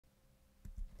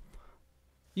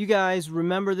You guys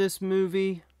remember this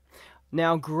movie?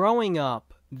 Now, growing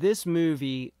up, this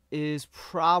movie is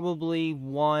probably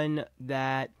one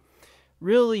that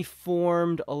really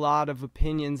formed a lot of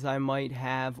opinions I might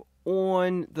have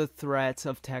on the threats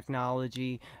of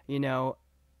technology.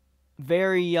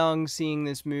 Very young seeing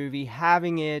this movie,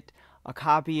 having it, a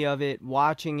copy of it,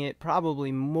 watching it,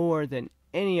 probably more than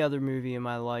any other movie in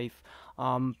my life.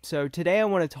 So today I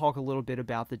want to talk a little bit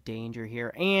about the danger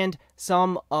here and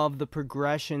some of the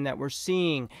progression that we're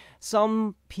seeing.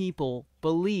 Some people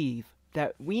believe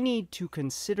that we need to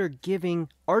consider giving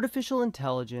artificial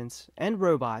intelligence and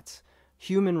robots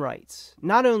human rights.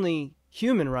 Not only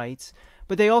human rights,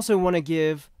 but they also want to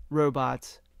give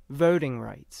robots voting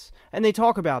rights. And they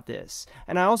talk about this.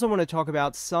 And I also want to talk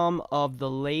about some of the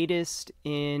latest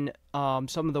in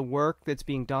some of the work that's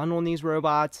being done on these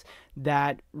robots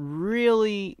that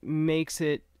really makes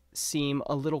it seem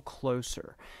a little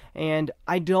closer. And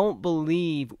I don't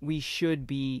believe we should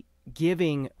be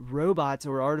giving robots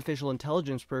or artificial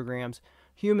intelligence programs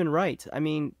human rights. I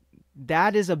mean,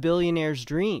 that is a billionaire's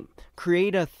dream.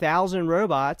 Create 1,000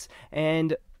 robots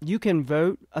and you can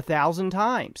vote 1,000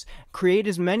 times. Create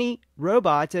as many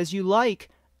robots as you like,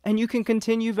 and you can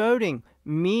continue voting,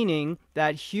 meaning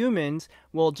that humans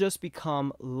will just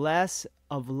become less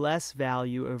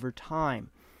value over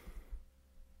time.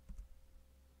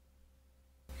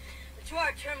 You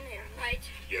are Terminator, right?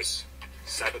 Yes.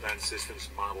 Cyberdyne Systems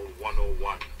Model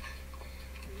 101.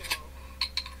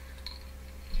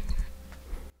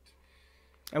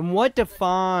 And what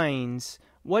defines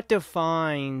the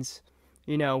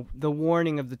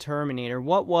warning of the Terminator?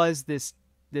 What was this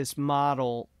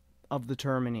model of the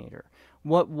Terminator?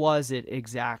 What was it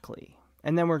exactly?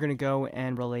 And then we're going to go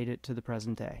and relate it to the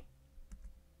present day.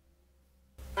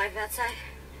 Live outside?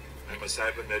 I'm a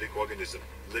cybernetic organism,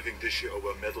 living tissue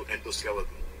over a metal endoskeleton.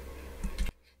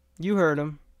 You heard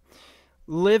him.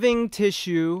 Living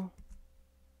tissue,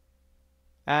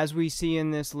 as we see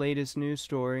in this latest news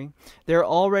story. They're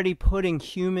already putting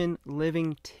human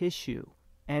living tissue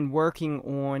and working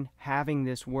on having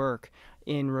this work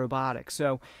in robotics.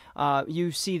 So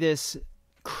you see this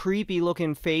creepy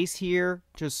looking face here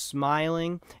just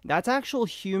smiling. That's actual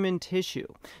human tissue.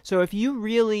 So if you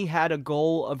really had a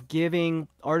goal of giving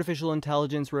artificial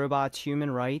intelligence robots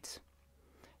human rights,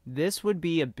 this would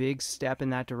be a big step in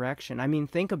that direction. I mean,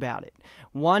 think about it.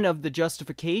 One of the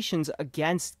justifications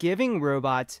against giving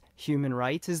robots human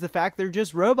rights is the fact they're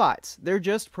just robots. They're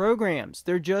just programs.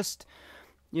 They're just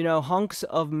hunks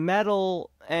of metal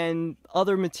and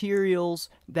other materials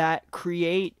that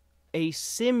create a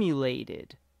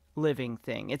simulated living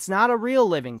thing. It's not a real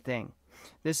living thing.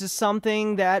 This is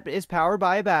something that is powered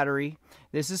by a battery.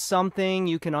 This is something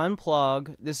you can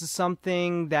unplug. This is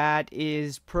something that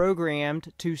is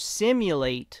programmed to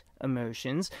simulate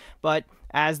emotions. But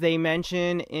as they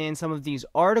mention in some of these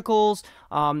articles,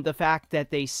 the fact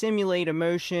that they simulate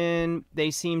emotion,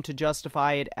 they seem to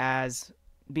justify it as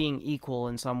being equal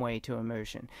in some way to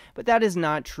emotion. But that is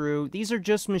not true. These are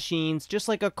just machines, just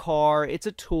like a car. It's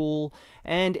a tool,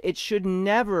 and it should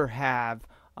never have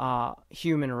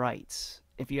human rights.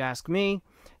 If you ask me,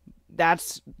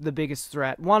 that's the biggest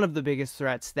threat. One of the biggest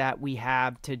threats that we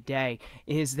have today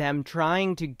is them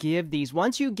trying to give these.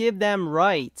 Once you give them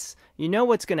rights, you know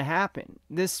what's going to happen.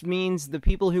 This means the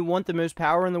people who want the most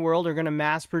power in the world are going to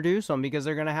mass produce them because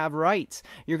they're going to have rights.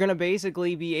 You're going to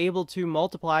basically be able to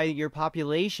multiply your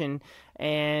population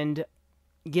and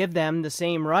give them the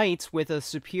same rights with a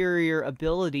superior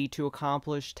ability to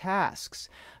accomplish tasks.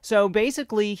 So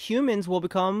basically, humans will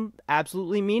become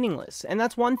absolutely meaningless. And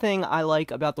that's one thing I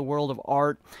like about the world of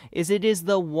art, is it is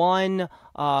the one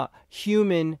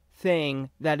human thing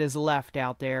that is left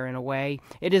out there in a way.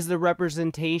 It is the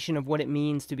representation of what it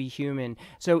means to be human.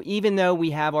 So even though we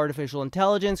have artificial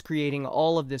intelligence creating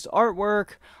all of this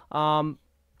artwork,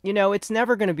 it's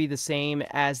never going to be the same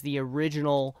as the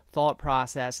original thought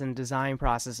process and design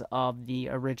process of the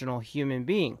original human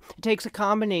being. It takes a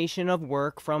combination of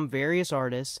work from various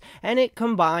artists, and it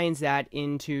combines that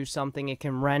into something it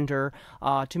can render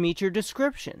to meet your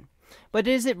description. But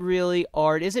is it really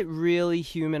art? Is it really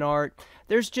human art?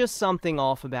 There's just something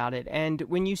off about it. And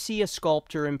when you see a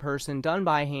sculpture in person done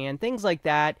by hand, things like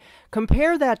that,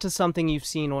 compare that to something you've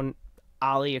seen on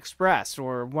AliExpress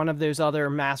or one of those other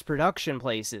mass production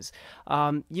places.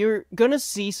 You're going to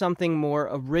see something more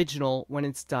original when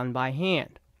it's done by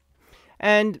hand.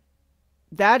 And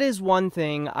that is one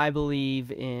thing I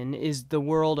believe in, is the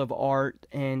world of art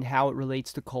and how it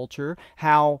relates to culture,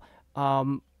 how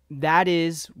that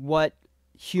is what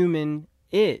human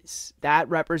is. That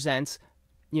represents,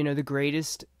 the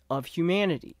greatest of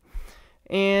humanity.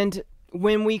 And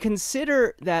when we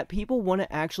consider that people want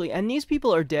to actually, and these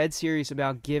people are dead serious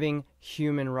about giving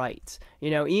human rights,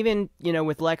 even,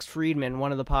 with Lex Friedman,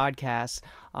 one of the podcasts,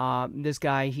 this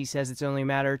guy, he says it's only a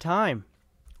matter of time.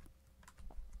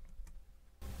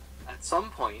 At some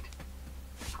point,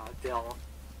 they'll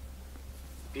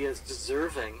be as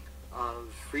deserving of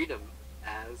freedom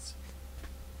as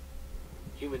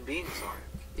human beings are.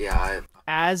 Yeah,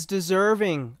 as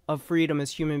deserving of freedom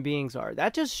as human beings are.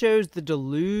 That just shows the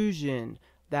delusion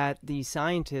that the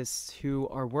scientists who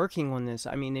are working on this,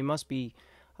 I mean, they must be,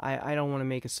 I don't want to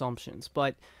make assumptions,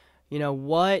 but,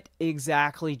 what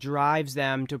exactly drives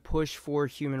them to push for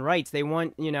human rights? They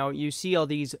want, you see all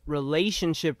these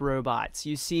relationship robots.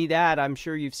 You see that, I'm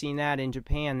sure you've seen that in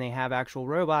Japan. They have actual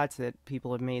robots that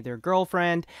people have made their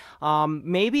girlfriend.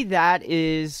 Maybe that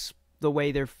is the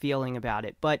way they're feeling about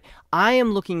it. But I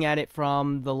am looking at it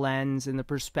from the lens and the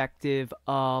perspective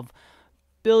of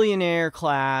billionaire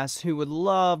class who would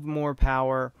love more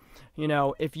power.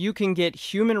 If you can get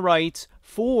human rights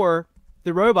for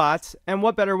the robots, and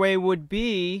what better way would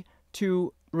be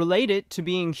to relate it to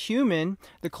being human?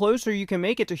 The closer you can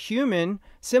make it to human,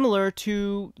 similar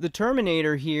to the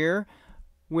Terminator here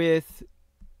with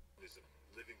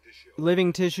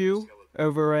living tissue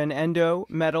over an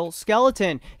endo-metal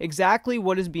skeleton. Exactly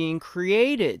what is being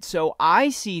created. So I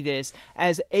see this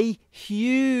as a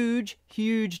huge,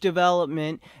 huge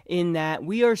development in that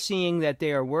we are seeing that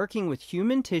they are working with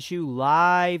human tissue,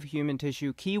 live human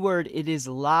tissue. Keyword, it is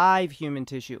live human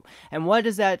tissue. And what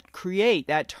does that create?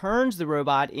 That turns the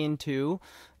robot into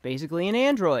basically an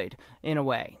android in a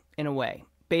way.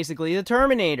 Basically the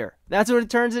Terminator. That's what it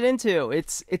turns it into.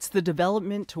 It's the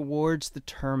development towards the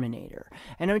Terminator.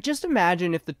 And just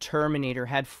imagine if the Terminator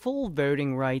had full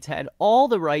voting rights, had all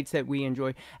the rights that we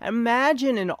enjoy.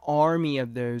 Imagine an army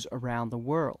of those around the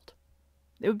world.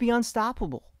 It would be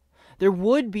unstoppable. There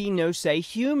would be no say.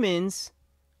 Humans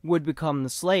would become the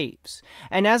slaves.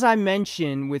 And as I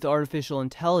mentioned with artificial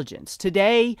intelligence,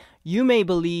 today you may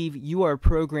believe you are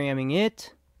programming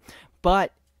it,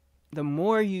 but the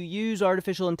more you use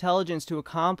artificial intelligence to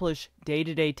accomplish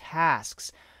day-to-day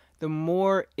tasks, the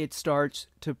more it starts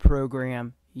to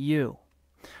program you.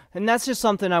 And that's just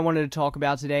something I wanted to talk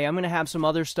about today. I'm going to have some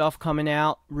other stuff coming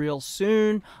out real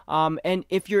soon. And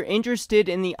if you're interested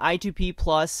in the I2P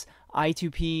Plus,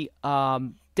 I2P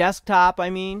desktop,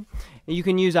 you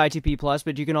can use I2P Plus,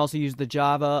 but you can also use the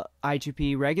Java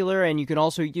I2P regular, and you can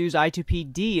also use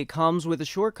I2PD. It comes with a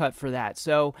shortcut for that.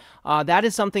 So that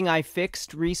is something I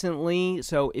fixed recently.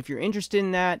 So if you're interested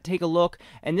in that, take a look.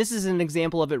 And this is an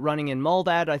example of it running in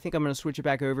Mullvad. I think I'm going to switch it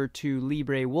back over to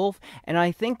Libre Wolf. And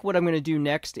I think what I'm going to do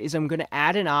next is I'm going to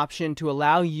add an option to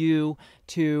allow you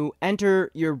to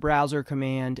enter your browser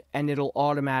command, and it'll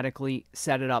automatically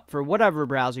set it up for whatever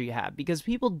browser you have, because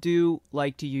people do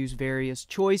like to use various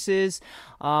choices.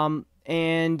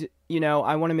 And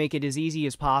I want to make it as easy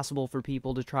as possible for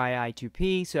people to try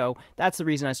I2P, so that's the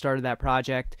reason I started that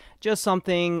project. Just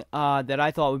something that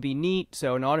I thought would be neat,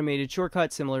 so an automated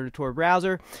shortcut similar to Tor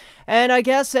browser. And I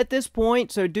guess at this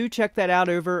point, so do check that out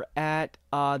over at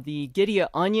the Gidia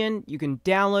Onion. You can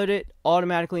download it,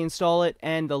 automatically install it,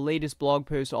 and the latest blog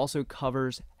post also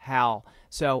covers how.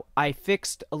 So I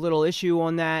fixed a little issue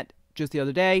on that just the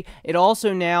other day. It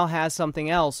also now has something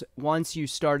else. Once you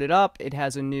start it up, it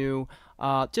has a new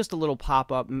just a little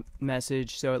pop-up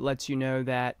message, so it lets you know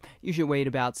that you should wait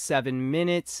about 7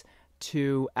 minutes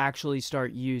to actually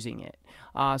start using it.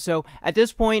 So at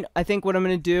this point, I think what I'm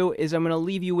going to do is I'm going to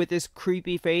leave you with this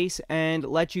creepy face and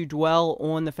let you dwell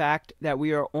on the fact that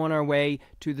we are on our way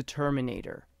to the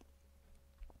Terminator.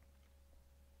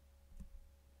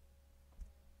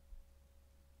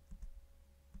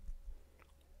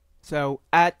 So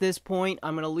at this point,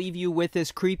 I'm going to leave you with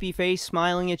this creepy face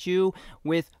smiling at you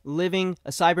with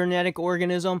a cybernetic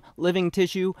organism, living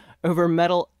tissue over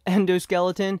metal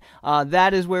endoskeleton.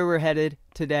 That is where we're headed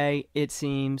today. It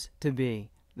seems to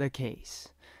be the case.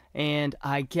 And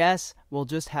I guess we'll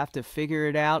just have to figure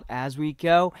it out as we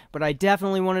go. But I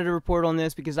definitely wanted to report on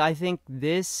this because I think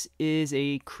this is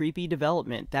a creepy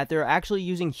development, that they're actually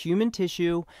using human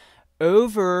tissue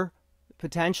over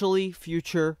potentially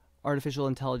future artificial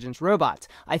intelligence robots.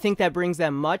 I think that brings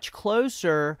them much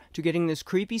closer to getting this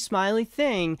creepy smiley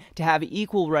thing to have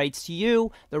equal rights to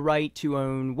you, the right to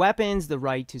own weapons, the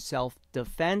right to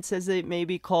self-defense as it may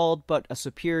be called, but a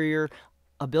superior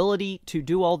ability to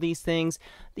do all these things,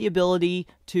 the ability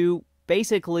to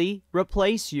basically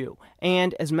replace you,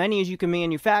 and as many as you can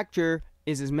manufacture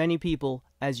is as many people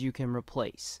as you can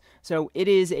replace. So it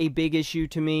is a big issue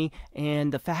to me,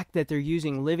 and the fact that they're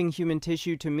using living human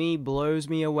tissue to me blows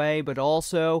me away, but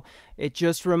also it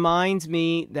just reminds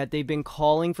me that they've been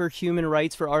calling for human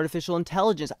rights for artificial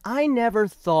intelligence. I never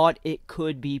thought it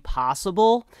could be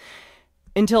possible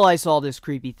until I saw this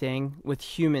creepy thing with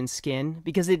human skin,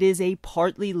 because it is a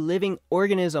partly living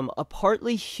organism, a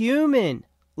partly human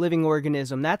living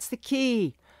organism. That's the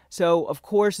key. So, of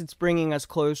course, it's bringing us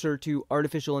closer to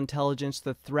artificial intelligence,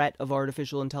 the threat of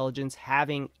artificial intelligence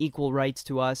having equal rights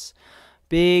to us.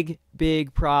 Big,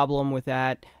 big problem with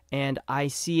that, and I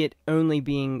see it only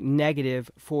being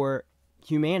negative for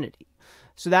humanity.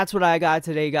 So that's what I got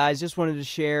today, guys. Just wanted to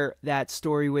share that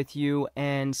story with you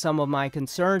and some of my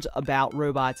concerns about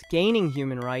robots gaining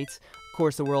human rights. Of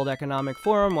course, the World Economic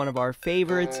Forum, one of our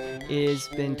favorites, has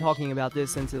been talking about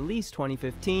this since at least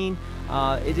 2015.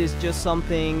 It is just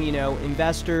something, you know,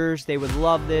 investors, they would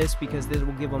love this because this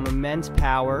will give them immense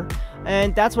power.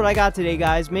 And that's what I got today,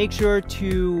 guys. Make sure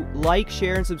to like,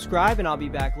 share, and subscribe, and I'll be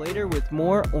back later with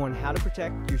more on how to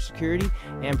protect your security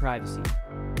and privacy.